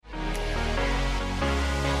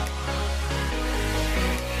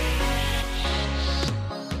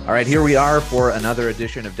All right, here we are for another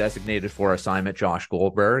edition of Designated for Assignment, Josh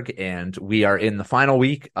Goldberg, and we are in the final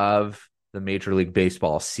week of the Major League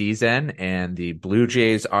Baseball season, and the Blue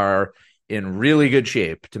Jays are in really good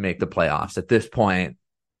shape to make the playoffs. At this point,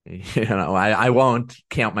 I won't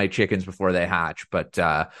count my chickens before they hatch, but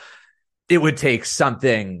it would take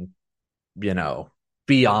something,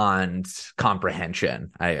 beyond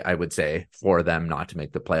comprehension, I would say, for them not to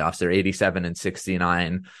make the playoffs. They're 87 and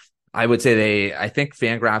 69. I would say I think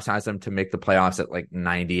Fangraphs has them to make the playoffs at like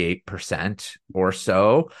 98% or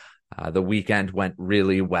so. The weekend went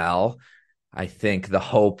really well. I think the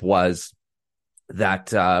hope was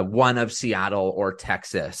that one of Seattle or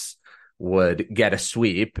Texas would get a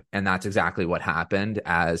sweep, and that's exactly what happened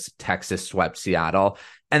as Texas swept Seattle.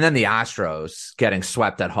 And then the Astros getting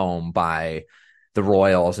swept at home by the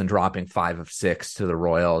Royals and dropping 5 of 6 to the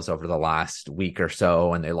Royals over the last week or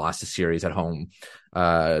so, and they lost a series at home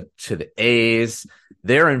to the A's.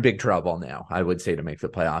 They're in big trouble now, I would say, to make the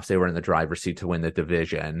playoffs. They were in the driver's seat to win the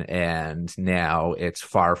division, and now it's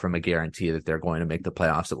far from a guarantee that they're going to make the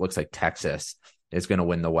playoffs. It looks like Texas is going to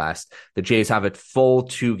win the West. The Jays have a full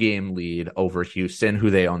 2-game lead over Houston, who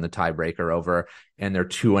they own the tiebreaker over, and they're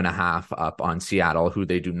 2.5 up on Seattle, who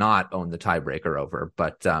they do not own the tiebreaker over.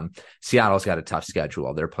 But Seattle's got a tough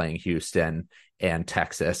schedule. They're playing Houston and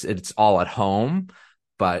Texas. It's all at home,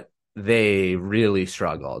 but they really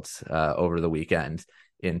struggled over the weekend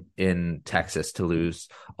in Texas to lose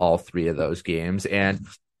all 3 of those games. And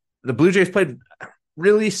the Blue Jays played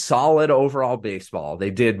really solid overall baseball.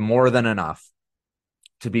 They did more than enough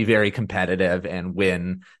to be very competitive and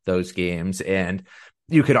win those games. And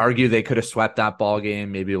you could argue they could have swept that ball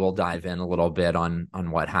game. Maybe we'll dive in a little bit on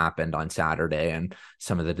what happened on Saturday and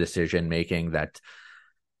some of the decision making that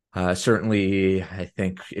certainly, I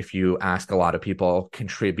think, if you ask a lot of people,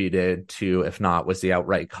 contributed to, if not was the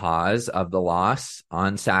outright cause of the loss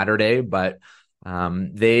on Saturday. But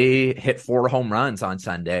they hit 4 home runs on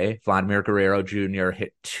Sunday. Vladimir Guerrero Jr.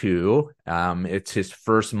 hit 2. It's his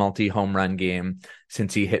first multi-home run game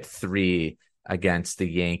since he hit 3 against the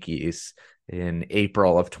Yankees in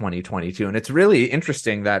April of 2022. And it's really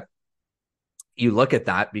interesting that you look at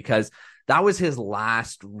that, because that was his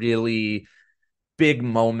last really big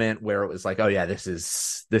moment where it was like, oh yeah, this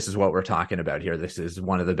is what we're talking about here. This is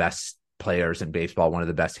one of the best players in baseball, one of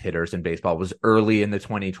the best hitters in baseball. It was early in the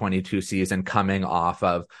 2022 season, coming off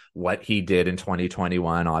of what he did in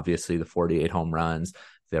 2021, obviously the 48 home runs,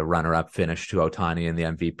 the runner-up finish to Ohtani in the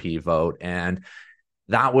MVP vote. And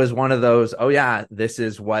that was one of those, oh yeah, this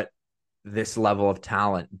is what this level of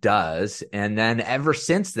talent does. And then ever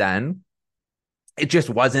since then, it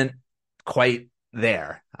just wasn't quite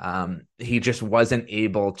there. He just wasn't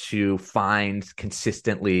able to find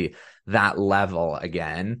consistently that level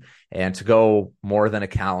again, and to go more than a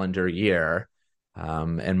calendar year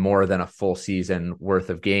and more than a full season worth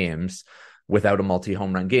of games without a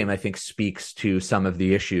multi-home run game, I think speaks to some of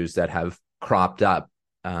the issues that have cropped up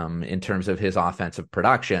in terms of his offensive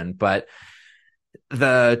production. But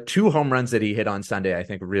the 2 home runs that he hit on Sunday, I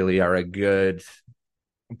think, really are a good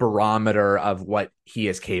barometer of what he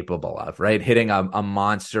is capable of, right? Hitting a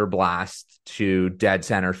monster blast to dead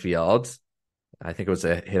center field. I think it was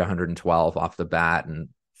hit 112 off the bat and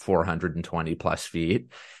 420 plus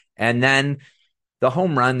feet. And then the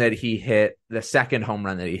home run that he hit, the second home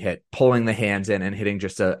run that he hit, pulling the hands in and hitting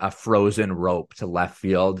just a frozen rope to left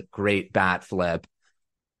field. Great bat flip.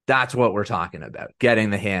 That's what we're talking about. Getting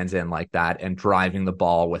the hands in like that and driving the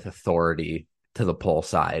ball with authority to the pull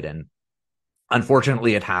side. And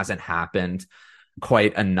unfortunately, it hasn't happened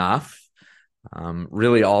quite enough,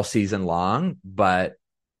 really all season long. But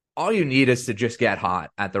all you need is to just get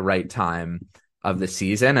hot at the right time of the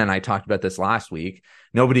season. And I talked about this last week.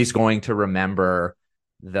 Nobody's going to remember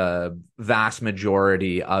the vast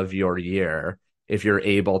majority of your year if you're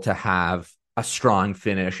able to have a strong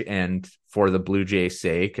finish, and for the Blue Jays'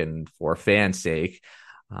 sake and for fans' sake,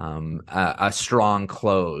 a strong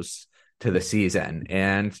close to the season.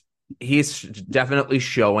 And he's definitely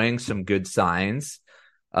showing some good signs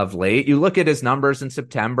of late. You look at his numbers in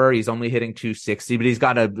September, he's only hitting 260, but he's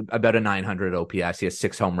got about a 900 OPS. He has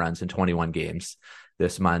 6 home runs in 21 games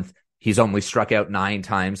this month. He's only struck out 9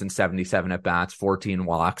 times in 77 at bats, 14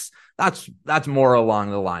 walks. That's more along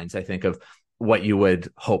the lines, I think, of what you would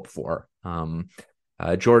hope for.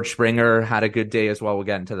 George Springer had a good day as well. We'll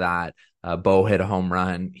get into that. Bo hit a home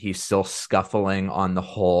run. He's still scuffling on the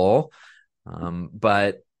whole.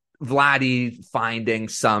 But Vladdy finding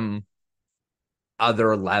some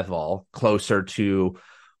other level closer to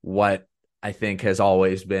what I think has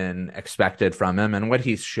always been expected from him and what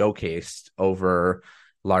he's showcased over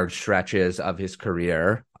large stretches of his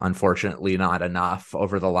career, unfortunately not enough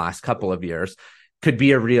over the last couple of years, could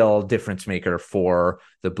be a real difference maker for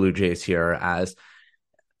the Blue Jays here. As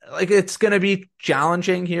like, it's going to be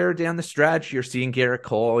challenging here down the stretch. You're seeing Garrett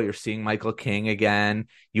Cole, you're seeing Michael King again.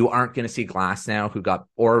 You aren't going to see Glasnow,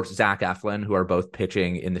 or Zach Eflin, who are both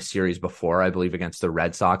pitching in the series before, I believe, against the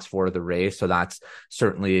Red Sox for the Rays. So that's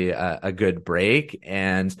certainly a good break.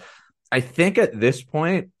 And I think at this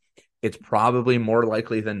point, it's probably more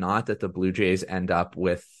likely than not that the Blue Jays end up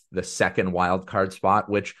with the second wild card spot,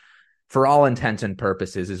 which for all intents and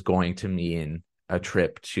purposes is going to mean a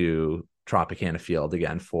trip to Tropicana Field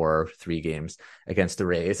again for 3 games against the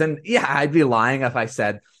Rays. And yeah, I'd be lying if I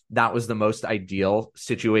said that was the most ideal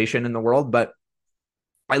situation in the world, but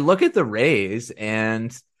I look at the Rays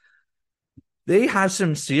and they have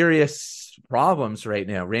some serious problems right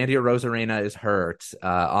now. Randy Arozarena is hurt.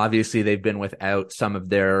 Obviously, they've been without some of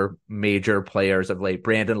their major players of late.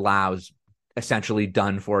 Brandon Lau's essentially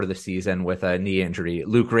done for the season with a knee injury.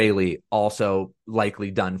 Luke Raley also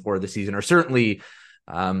likely done for the season, or certainly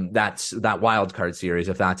that's that wild card series,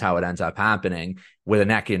 if that's how it ends up happening, with a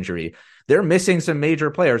neck injury. They're missing some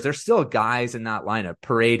major players. There's still guys in that lineup.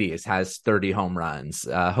 Paredes has 30 home runs.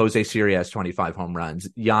 Jose Siri has 25 home runs.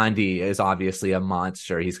 Yandy is obviously a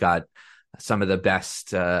monster. He's got some of the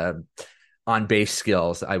best on base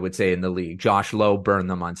skills, I would say, in the league. Josh Lowe burned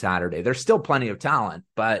them on Saturday. There's still plenty of talent,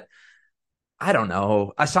 but I don't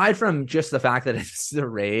know. Aside from just the fact that it's the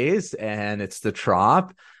Rays and it's the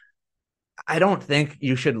Trop, I don't think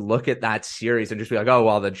you should look at that series and just be like, oh,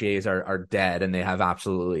 well, the Jays are dead and they have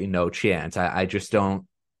absolutely no chance. I just don't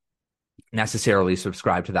necessarily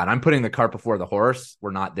subscribe to that. I'm putting the cart before the horse.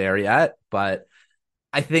 We're not there yet, but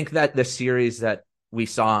I think that the series that we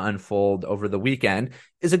saw unfold over the weekend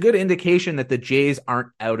is a good indication that the Jays aren't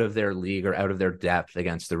out of their league or out of their depth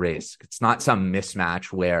against the Rays. It's not some mismatch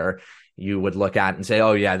where you would look at and say,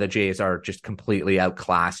 oh yeah, the Jays are just completely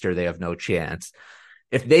outclassed or they have no chance.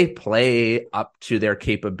 If they play up to their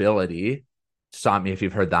capability, stop me if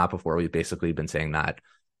you've heard that before, we've basically been saying that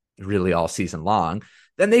really all season long,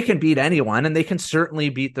 then they can beat anyone and they can certainly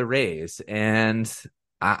beat the Rays. And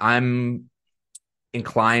I'm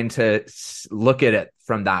inclined to look at it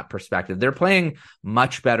from that perspective. They're playing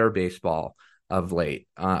much better baseball of late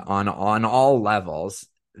on all levels.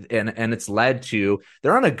 And it's led to,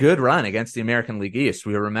 they're on a good run against the American League East.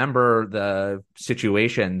 We remember the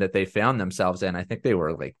situation that they found themselves in. I think they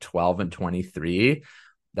were like 12-23,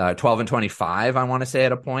 12-25, I want to say,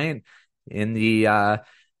 at a point in the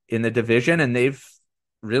division, and they've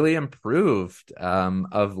really improved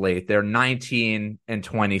of late. They're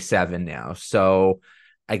 19-27 now. So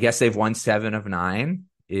I guess they've won 7 of 9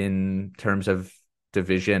 in terms of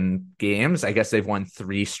division games. I guess they've won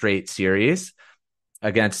 3 straight series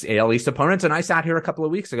against AL East opponents. And I sat here a couple of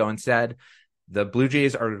weeks ago and said, the Blue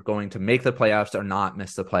Jays are going to make the playoffs or not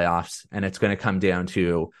miss the playoffs. And it's going to come down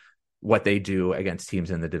to what they do against teams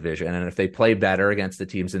in the division. And if they play better against the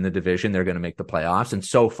teams in the division, they're going to make the playoffs. And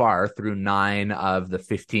so far, through 9 of the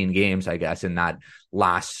 15 games, I guess, in that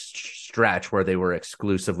last stretch where they were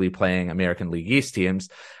exclusively playing American League East teams,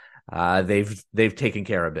 they've taken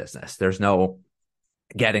care of business. There's no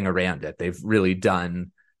getting around it. They've really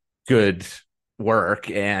done good work,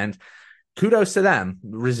 and kudos to them.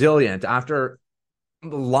 Resilient after a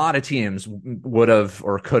lot of teams would have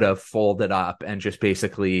or could have folded up and just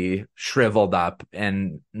basically shriveled up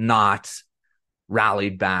and not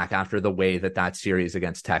rallied back after the way that series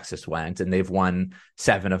against Texas went. And they've won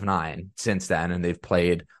 7 of 9 since then, and they've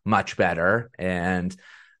played much better and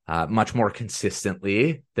much more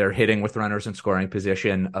consistently. They're hitting with runners in scoring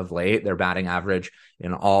position of late. Their batting average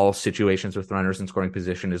in all situations with runners in scoring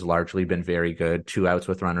position has largely been very good. 2 outs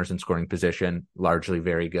with runners in scoring position, largely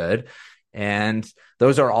very good. And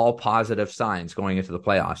those are all positive signs going into the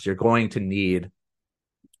playoffs. You're going to need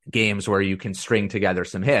games where you can string together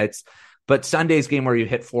some hits, but Sunday's game where you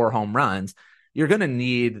hit 4 home runs, you're going to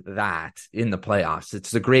need that in the playoffs.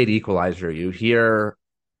 It's a great equalizer. You hear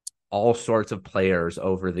all sorts of players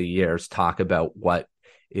over the years talk about what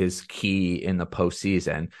is key in the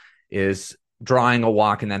postseason is drawing a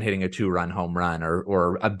walk and then hitting a 2-run home run,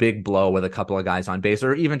 or a big blow with a couple of guys on base,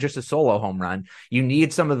 or even just a solo home run. You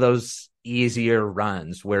need some of those easier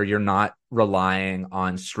runs where you're not relying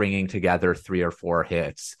on stringing together 3 or 4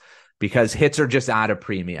 hits, because hits are just at a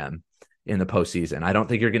premium in the postseason. I don't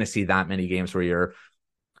think you're going to see that many games where you're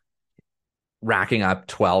racking up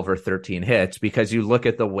 12 or 13 hits, because you look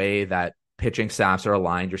at the way that pitching staffs are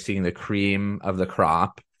aligned, you're seeing the cream of the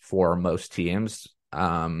crop for most teams.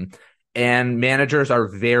 And managers are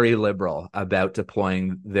very liberal about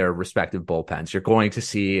deploying their respective bullpens. You're going to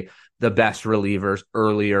see the best relievers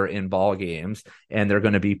earlier in ball games, and they're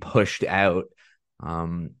going to be pushed out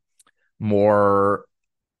more.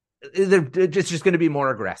 It's just going to be more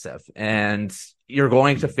aggressive, and you're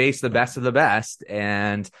going to face the best of the best.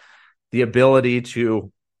 And the ability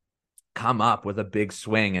to come up with a big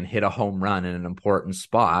swing and hit a home run in an important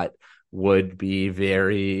spot would be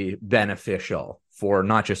very beneficial for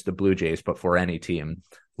not just the Blue Jays, but for any team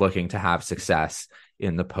looking to have success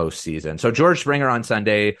in the postseason. So George Springer on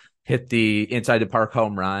Sunday hit the inside the park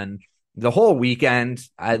home run. The whole weekend,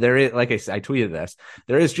 there is, like I said, I tweeted this,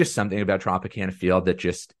 there is just something about Tropicana Field that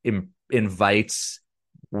just invites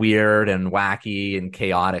weird and wacky and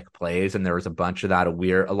chaotic plays. And there was a bunch of that,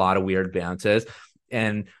 a lot of weird bounces.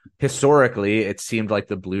 And historically, it seemed like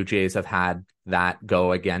the Blue Jays have had that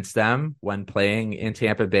go against them when playing in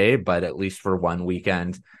Tampa Bay, but at least for one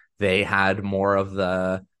weekend, they had more of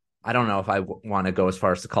the, I don't know if I want to go as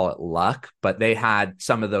far as to call it luck, but they had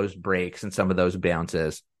some of those breaks and some of those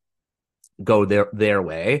bounces go their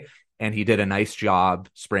way. And he did a nice job,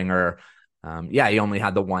 Springer. He only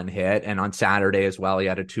had the one hit. And on Saturday as well, he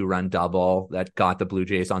had a 2-run double that got the Blue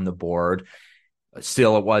Jays on the board.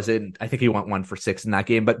 Still, it wasn't, I think he went 1 for 6 in that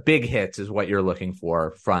game, but big hits is what you're looking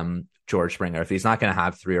for from George Springer. If he's not going to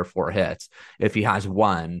have 3 or 4 hits, if he has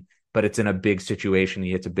one, but it's in a big situation,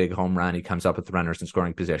 he hits a big home run, he comes up with runners in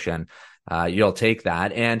scoring position, you'll take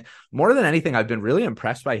that. And more than anything, I've been really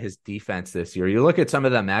impressed by his defense this year. You look at some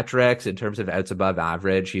of the metrics in terms of outs above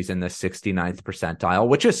average, he's in the 69th percentile,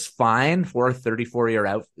 which is fine for a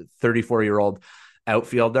 34-year-old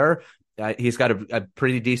outfielder. He's got a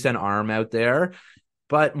pretty decent arm out there.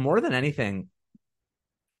 But more than anything,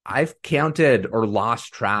 I've counted or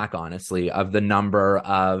lost track, honestly, of the number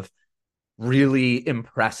of really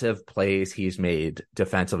impressive plays he's made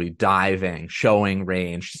defensively, diving, showing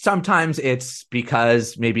range. Sometimes it's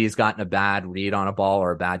because maybe he's gotten a bad read on a ball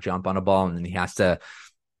or a bad jump on a ball, and then he has to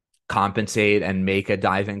compensate and make a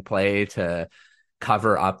diving play to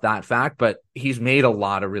cover up that fact. But he's made a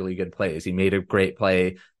lot of really good plays. He made a great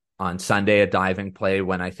play on Sunday, a diving play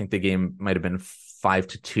when I think the game might have been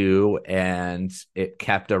 5-2 and it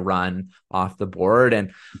kept a run off the board.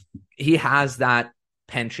 And he has that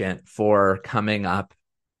penchant for coming up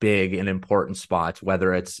big in important spots,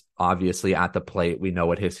 whether it's obviously at the plate. We know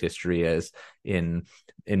what his history is in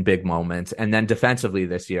big moments. And then defensively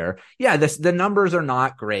this year, the numbers are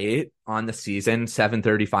not great on the season.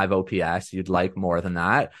 735 OPS. You'd like more than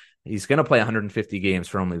that. He's going to play 150 games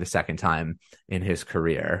for only the second time in his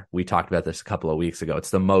career. We talked about this a couple of weeks ago.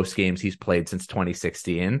 It's the most games he's played since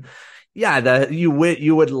 2016. You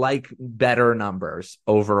would like better numbers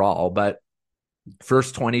overall, but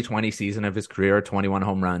first 2020 season of his career, 21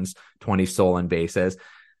 home runs, 20 stolen bases.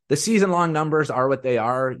 The season-long numbers are what they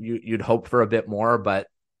are. You'd hope for a bit more, but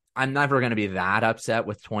I'm never going to be that upset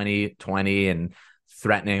with 2020 and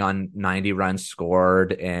threatening on 90 runs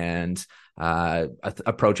scored and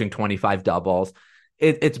approaching 25 doubles.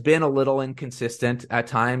 It's been a little inconsistent at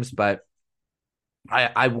times, but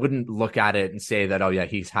I wouldn't look at it and say that,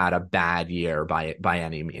 he's had a bad year by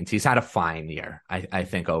any means. He's had a fine year, I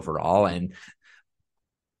think, overall. And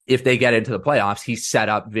if they get into the playoffs, he's set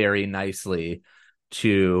up very nicely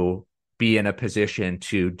to be in a position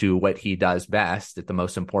to do what he does best at the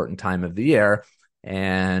most important time of the year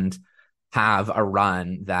and have a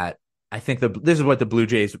run that I think this is what the Blue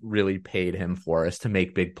Jays really paid him for, is to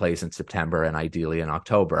make big plays in September and ideally in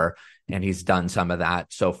October. And he's done some of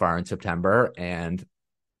that so far in September. And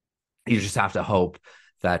you just have to hope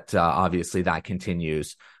that obviously that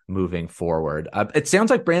continues moving forward. It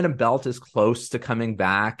sounds like Brandon Belt is close to coming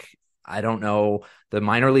back. I don't know. The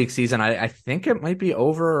minor league season, I think it might be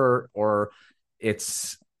over or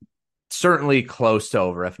it's certainly close to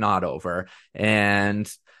over, if not over.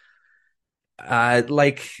 And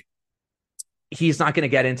he's not going to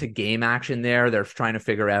get into game action there. They're trying to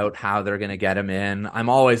figure out how they're going to get him in. I'm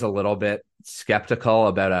always a little bit skeptical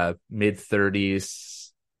about a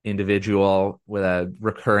mid-30s individual with a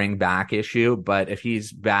recurring back issue, but if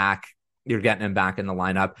he's back, you're getting him back in the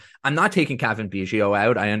lineup. I'm not taking Kevin Biggio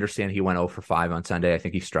out. I understand he went 0 for 5 on Sunday. I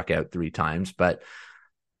think he struck out 3 times, but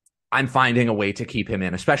I'm finding a way to keep him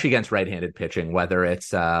in, especially against right-handed pitching, whether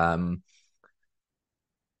it's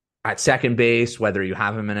at second base, whether you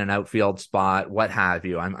have him in an outfield spot, what have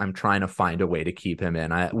you. I'm trying to find a way to keep him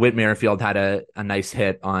in. Whit Merrifield had a nice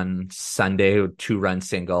hit on Sunday, a 2-run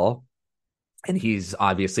single, and he's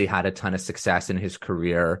obviously had a ton of success in his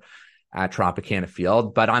career at Tropicana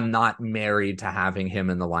Field, but I'm not married to having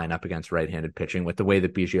him in the lineup against right-handed pitching with the way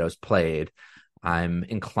that Biggio's played. I'm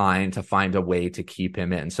inclined to find a way to keep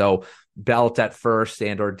him in. So Belt at first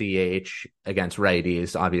and or DH against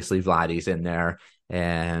righties. Obviously, Vladdy's in there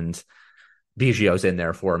and Biggio's in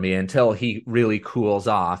there for me until he really cools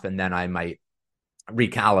off, and then I might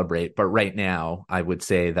recalibrate. But right now, I would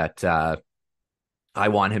say that I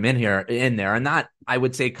want him in there, and that I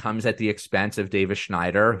would say comes at the expense of Davis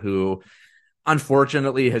Schneider, who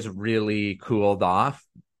unfortunately has really cooled off,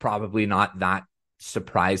 probably not that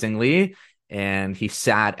surprisingly. And he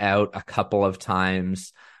sat out a couple of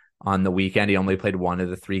times on the weekend. He only played one of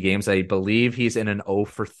the 3 games. I believe he's in an 0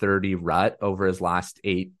 for 30 rut over his last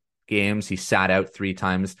 8 games. He sat out 3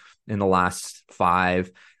 times in the last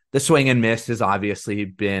 5. The swing and miss has obviously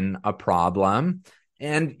been a problem.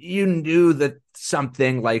 And you knew that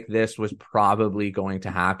something like this was probably going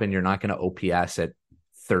to happen. You're not going to OPS at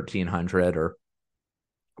 1,300 or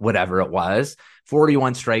whatever it was.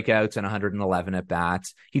 41 strikeouts and 111 at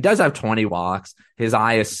bats. He does have 20 walks. His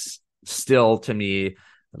eye is still, to me,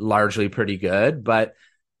 largely pretty good. But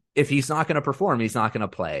if he's not going to perform, he's not going to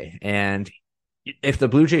play. And if the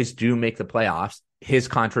Blue Jays do make the playoffs, his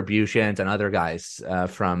contributions and other guys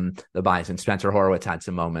from the Bison, Spencer Horwitz had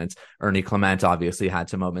some moments. Ernie Clement obviously had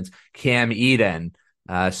some moments. Cam Eden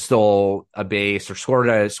stole a base or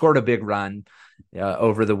scored a big run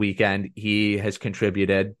over the weekend. He has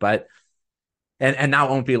contributed, but and that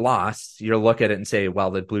won't be lost. You'll look at it and say, well,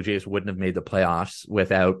 the Blue Jays wouldn't have made the playoffs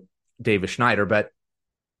without Davis Schneider, but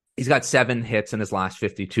he's got 7 hits in his last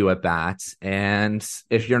 52 at bats. And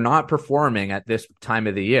if you're not performing at this time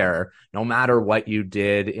of the year, no matter what you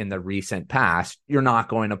did in the recent past, you're not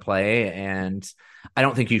going to play. And I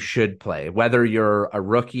don't think you should play, whether you're a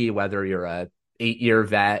rookie, whether you're a 8-year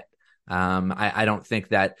vet. I don't think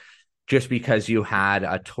that just because you had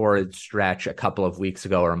a torrid stretch a couple of weeks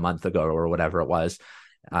ago or a month ago or whatever it was,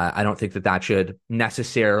 I don't think that should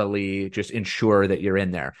necessarily just ensure that you're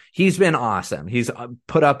in there. He's been awesome. He's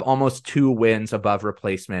put up almost 2 wins above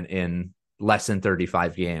replacement in less than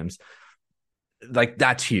 35 games. Like,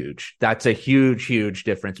 that's huge. That's a huge, huge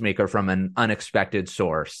difference maker from an unexpected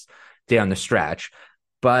source down the stretch.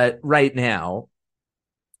 But right now,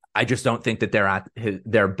 I just don't think that they're at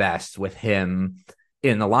their best with him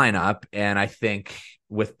in the lineup. And I think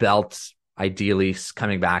with Belt ideally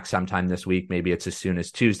coming back sometime this week, maybe it's as soon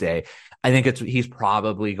as Tuesday, I think he's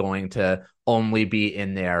probably going to only be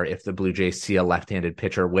in there if the Blue Jays see a left-handed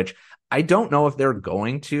pitcher, which I don't know if they're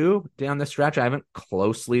going to down the stretch. I haven't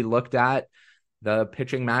closely looked at the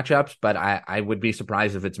pitching matchups, but I would be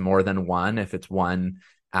surprised if it's more than one, if it's one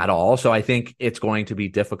at all. So I think it's going to be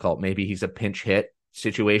difficult. Maybe he's a pinch hit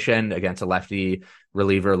situation against a lefty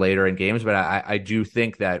reliever later in games, but I do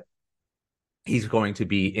think that he's going to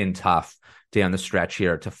be in tough down the stretch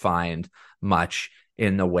here to find much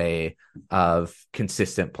in the way of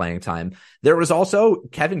consistent playing time. There was also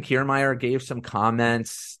Kevin Kiermaier gave some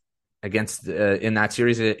comments against in that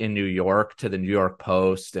series in New York to the New York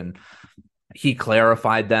Post, and he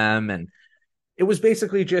clarified them. And it was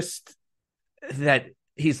basically just that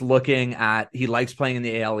he likes playing in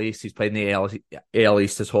the AL East. He's played in the AL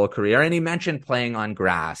East his whole career. And he mentioned playing on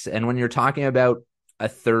grass. And when you're talking about a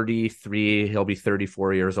 33, he'll be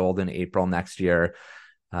 34 years old in April next year,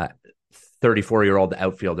 34-year-old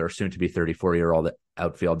outfielder, soon to be 34-year-old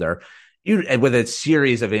outfielder, with a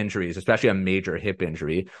series of injuries, especially a major hip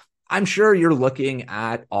injury, I'm sure you're looking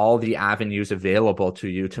at all the avenues available to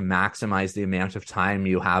you to maximize the amount of time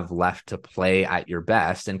you have left to play at your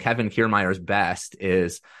best. And Kevin Kiermaier's best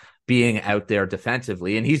is being out there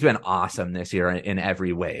defensively. And he's been awesome this year in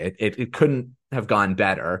every way. It couldn't have gone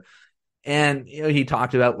better. And he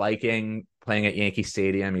talked about liking playing at Yankee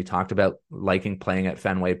Stadium. He talked about liking playing at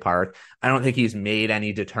Fenway Park. I don't think he's made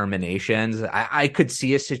any determinations. I could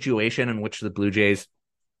see a situation in which the Blue Jays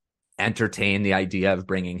entertain the idea of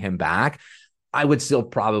bringing him back. I would still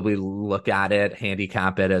probably look at it,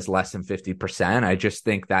 handicap it as less than 50%. I just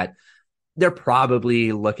think that they're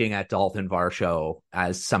probably looking at Dalton Varsho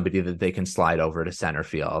as somebody that they can slide over to center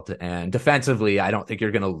field. And defensively, I don't think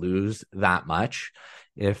you're going to lose that much.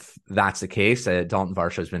 If that's the case, Dalton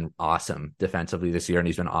Varsho has been awesome defensively this year, and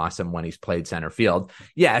he's been awesome when he's played center field.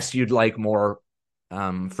 Yes, you'd like more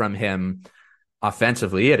from him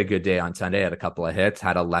offensively. He had a good day on Sunday, had a couple of hits,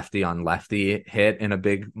 had a lefty on lefty hit in a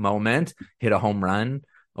big moment, hit a home run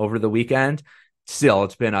over the weekend. Still,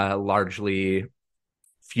 it's been a largely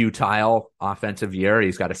futile offensive year.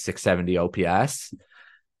 He's got a 670 OPS.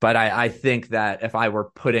 But I think that if I were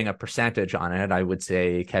putting a percentage on it, I would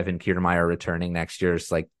say Kevin Kiermaier returning next year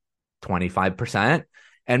is like 25%.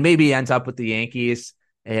 And maybe he ends up with the Yankees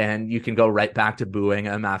and you can go right back to booing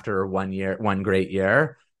him after one great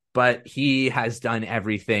year. but he has done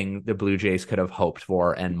everything the Blue Jays could have hoped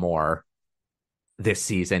for and more this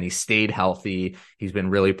season. He stayed healthy. He's been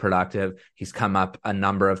really productive. He's come up a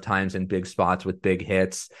number of times in big spots with big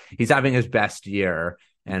hits. He's having his best year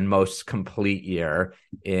and most complete year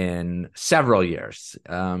in several years.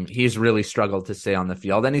 He's really struggled to stay on the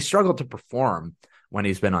field, and he's struggled to perform when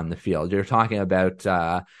he's been on the field. You're talking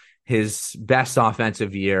about his best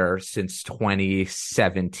offensive year since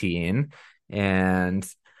 2017, and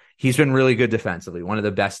he's been really good defensively, one of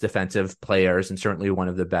the best defensive players and certainly one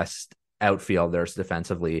of the best outfielders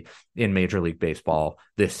defensively in Major League Baseball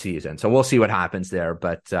this season. So we'll see what happens there.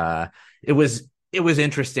 But it was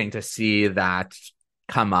interesting to see that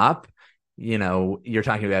come up. You know, you're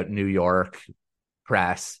talking about New York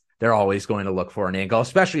press. They're always going to look for an angle,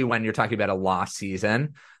 especially when you're talking about a lost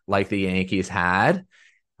season like the Yankees had.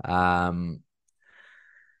 They're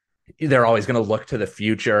always going to look to the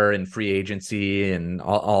future and free agency and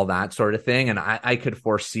all that sort of thing. And I could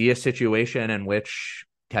foresee a situation in which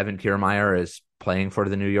Kevin Kiermaier is playing for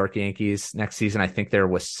the New York Yankees next season. I think there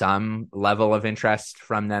was some level of interest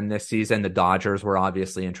from them this season. The Dodgers were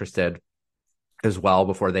obviously interested as well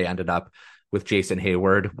before they ended up with Jason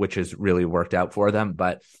Hayward, which has really worked out for them.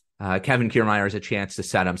 But Kevin Kiermaier has a chance to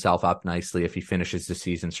set himself up nicely if he finishes the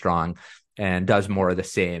season strong and does more of the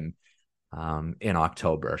same in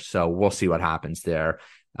October. So we'll see what happens there.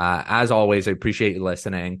 As always, I appreciate you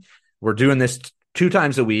listening. We're doing this 2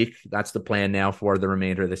 times a week. That's the plan now for the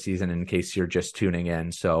remainder of the season, in case you're just tuning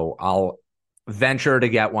in. So I'll venture to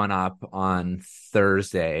get one up on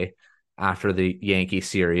Thursday after the Yankee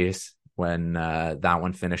series when that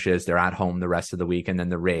one finishes. They're at home the rest of the week, and then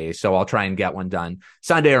the Rays. So I'll try and get one done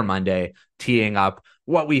Sunday or Monday, teeing up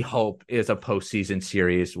what we hope is a postseason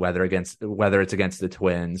series, whether it's against the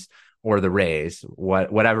Twins or the Rays,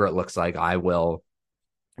 whatever it looks like. I will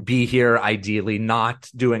be here, ideally not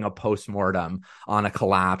doing a postmortem on a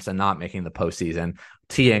collapse and not making the postseason,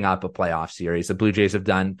 teeing up a playoff series. The Blue Jays have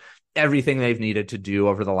done everything they've needed to do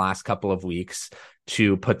over the last couple of weeks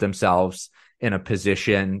to put themselves in a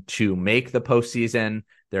position to make the postseason.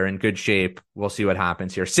 They're in good shape. We'll see what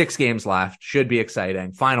happens here. 6 games left. Should be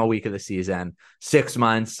exciting. Final week of the season. 6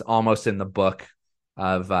 months almost in the book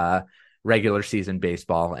of regular season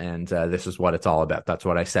baseball, and this is what it's all about. That's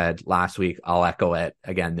what I said last week. I'll echo it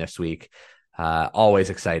again this week.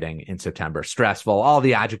 Always exciting in September. Stressful. All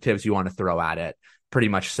the adjectives you want to throw at it pretty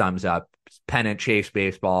much sums up pennant chase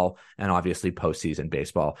baseball and obviously postseason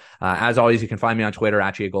baseball. As always, you can find me on Twitter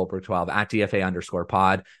at JGoldberg12, at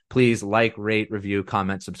DFA_pod. Please like, rate, review,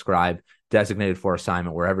 comment, subscribe. Designated for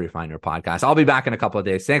assignment wherever you find your podcast. I'll be back in a couple of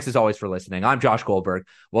days. Thanks as always for listening. I'm Josh Goldberg.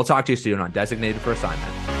 We'll talk to you soon on Designated for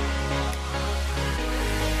Assignment.